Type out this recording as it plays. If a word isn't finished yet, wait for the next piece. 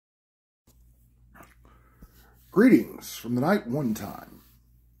Greetings from the night one time,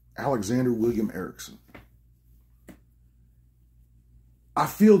 Alexander William Erickson. I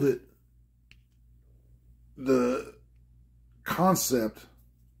feel that the concept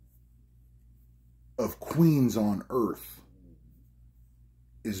of queens on Earth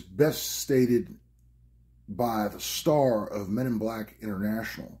is best stated by the star of Men in Black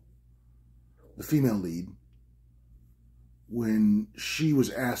International, the female lead, when she was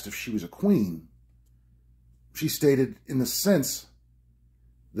asked if she was a queen. She stated in the sense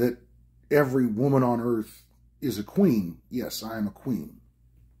that every woman on earth is a queen. Yes, I am a queen.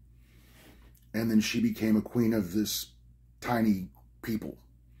 And then she became a queen of this tiny people.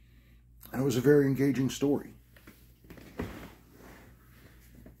 And it was a very engaging story.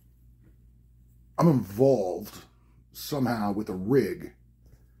 I'm involved somehow with a rig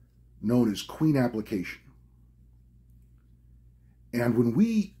known as Queen Application. And when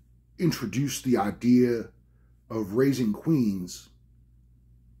we introduced the idea of raising queens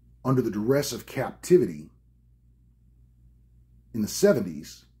under the duress of captivity in the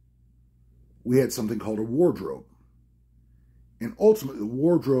 70s, we had something called a wardrobe. And ultimately, the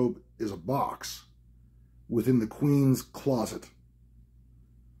wardrobe is a box within the queen's closet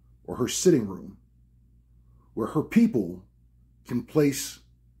or her sitting room where her people can place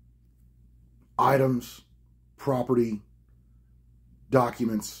items, property,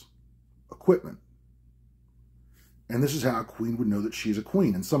 documents, equipment. And this is how a queen would know that she's a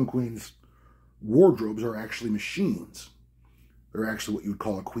queen. And some queens' wardrobes are actually machines. They're actually what you would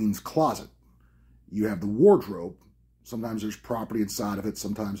call a queen's closet. You have the wardrobe. Sometimes there's property inside of it.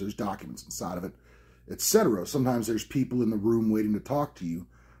 Sometimes there's documents inside of it, etc. Sometimes there's people in the room waiting to talk to you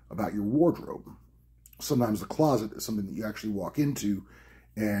about your wardrobe. Sometimes the closet is something that you actually walk into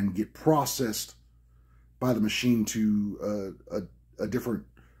and get processed by the machine to a different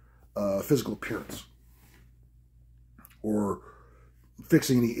physical appearance, or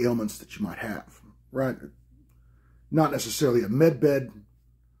fixing any ailments that you might have, right? Not necessarily a med bed,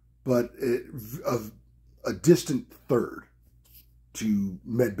 but a distant third to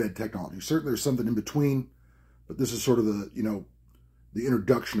med bed technology. Certainly there's something in between, but this is sort of the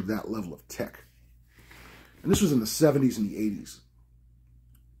introduction of that level of tech. And this was in the 70s and the 80s.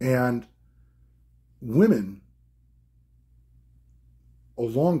 And women, a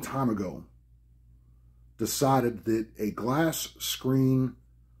long time ago, decided that a glass screen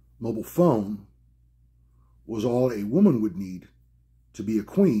mobile phone was all a woman would need to be a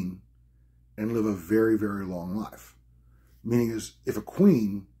queen and live a very, very long life. Meaning is, if a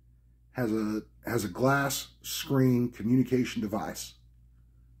queen has a glass screen communication device,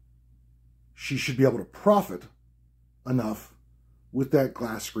 she should be able to profit enough with that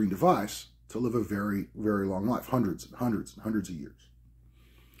glass screen device to live a very, very long life, hundreds and hundreds and hundreds of years.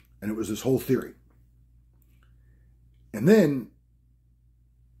 And it was this whole theory. And then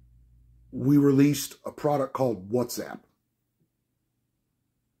we released a product called WhatsApp.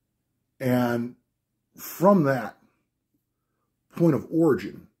 And from that point of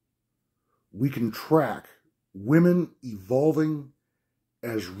origin, we can track women evolving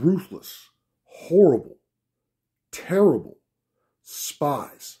as ruthless, horrible, terrible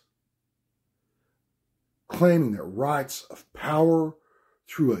spies, claiming their rights of power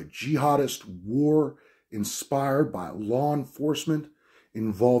through a jihadist war inspired by law enforcement,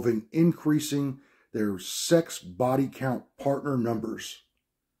 involving increasing their sex body count partner numbers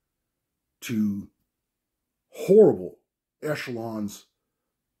to horrible echelons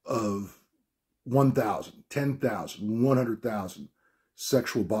of 1,000, 10,000, 100,000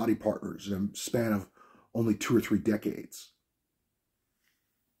 sexual body partners in a span of only 2 or 3 decades.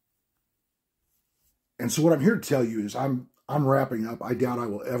 And so what I'm here to tell you is I'm wrapping up. I doubt I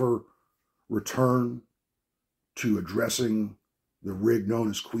will ever return to addressing the rig known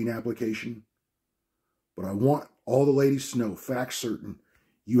as Queen Application. But I want all the ladies to know, fact certain,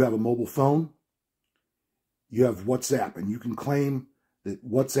 you have a mobile phone, you have WhatsApp, and you can claim that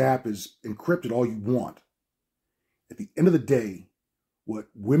WhatsApp is encrypted all you want. At the end of the day, what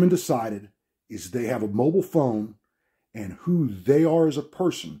women decided is they have a mobile phone, and who they are as a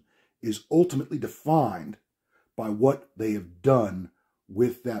person is ultimately defined by what they have done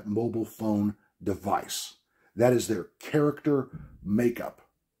with that mobile phone device. That is their character makeup.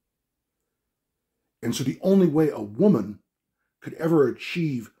 And so the only way a woman could ever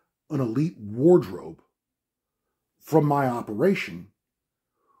achieve an elite wardrobe from my operation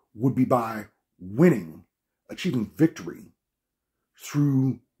would be by winning, achieving victory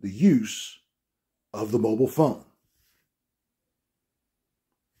through the use of the mobile phone.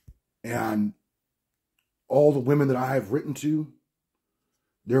 And all the women that I have written to,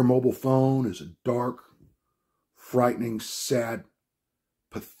 their mobile phone is a dark, frightening, sad,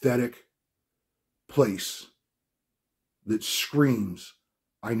 pathetic place that screams,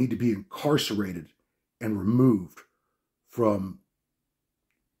 I need to be incarcerated and removed from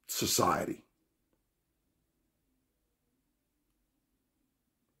society.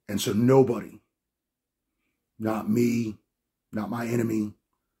 And so nobody, not me, not my enemy,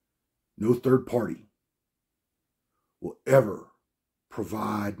 no third party, will ever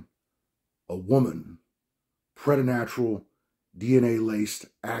provide a woman preternatural, DNA-laced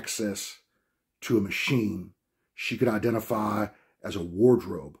access to a machine she could identify as a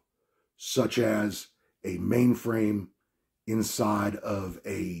wardrobe, such as a mainframe inside of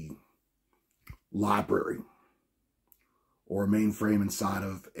a library or a mainframe inside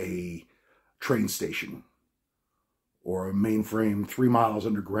of a train station or a mainframe 3 miles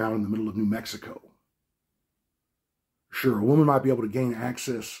underground in the middle of New Mexico. Sure, a woman might be able to gain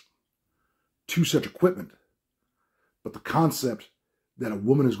access to such equipment, but the concept that a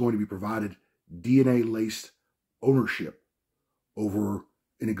woman is going to be provided DNA-laced ownership over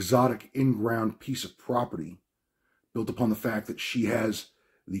an exotic in-ground piece of property built upon the fact that she has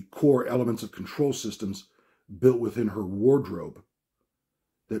the core elements of control systems built within her wardrobe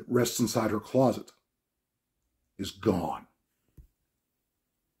that rests inside her closet is gone.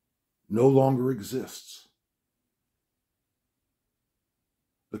 No longer exists.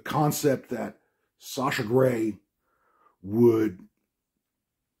 The concept that Sasha Grey would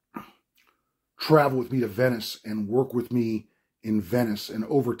travel with me to Venice and work with me in Venice and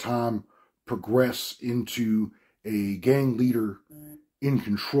over time progress into a gang leader in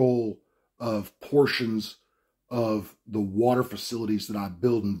control of portions of the water facilities that I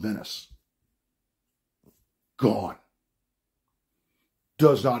build in Venice. Gone.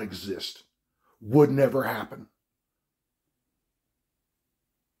 Does not exist. Would never happen.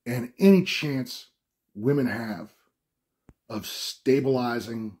 And any chance women have of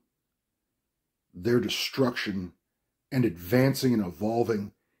stabilizing their destruction and advancing and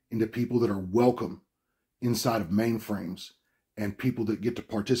evolving into people that are welcome inside of mainframes and people that get to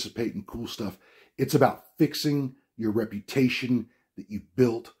participate in cool stuff. It's about fixing your reputation that you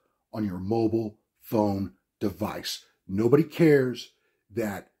built on your mobile phone device. Nobody cares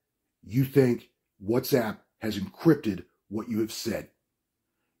that you think WhatsApp has encrypted what you have said.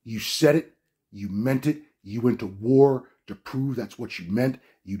 You said it, you meant it, you went to war to prove that's what you meant.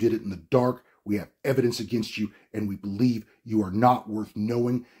 You did it in the dark. We have evidence against you, and we believe you are not worth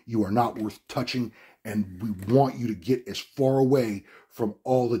knowing, you are not worth touching, and we want you to get as far away from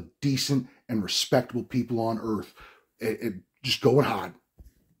all the decent and respectable people on earth. Just go and hide.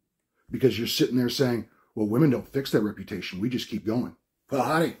 Because you're sitting there saying, well, women don't fix their reputation. We just keep going. Well,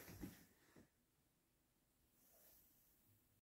 honey,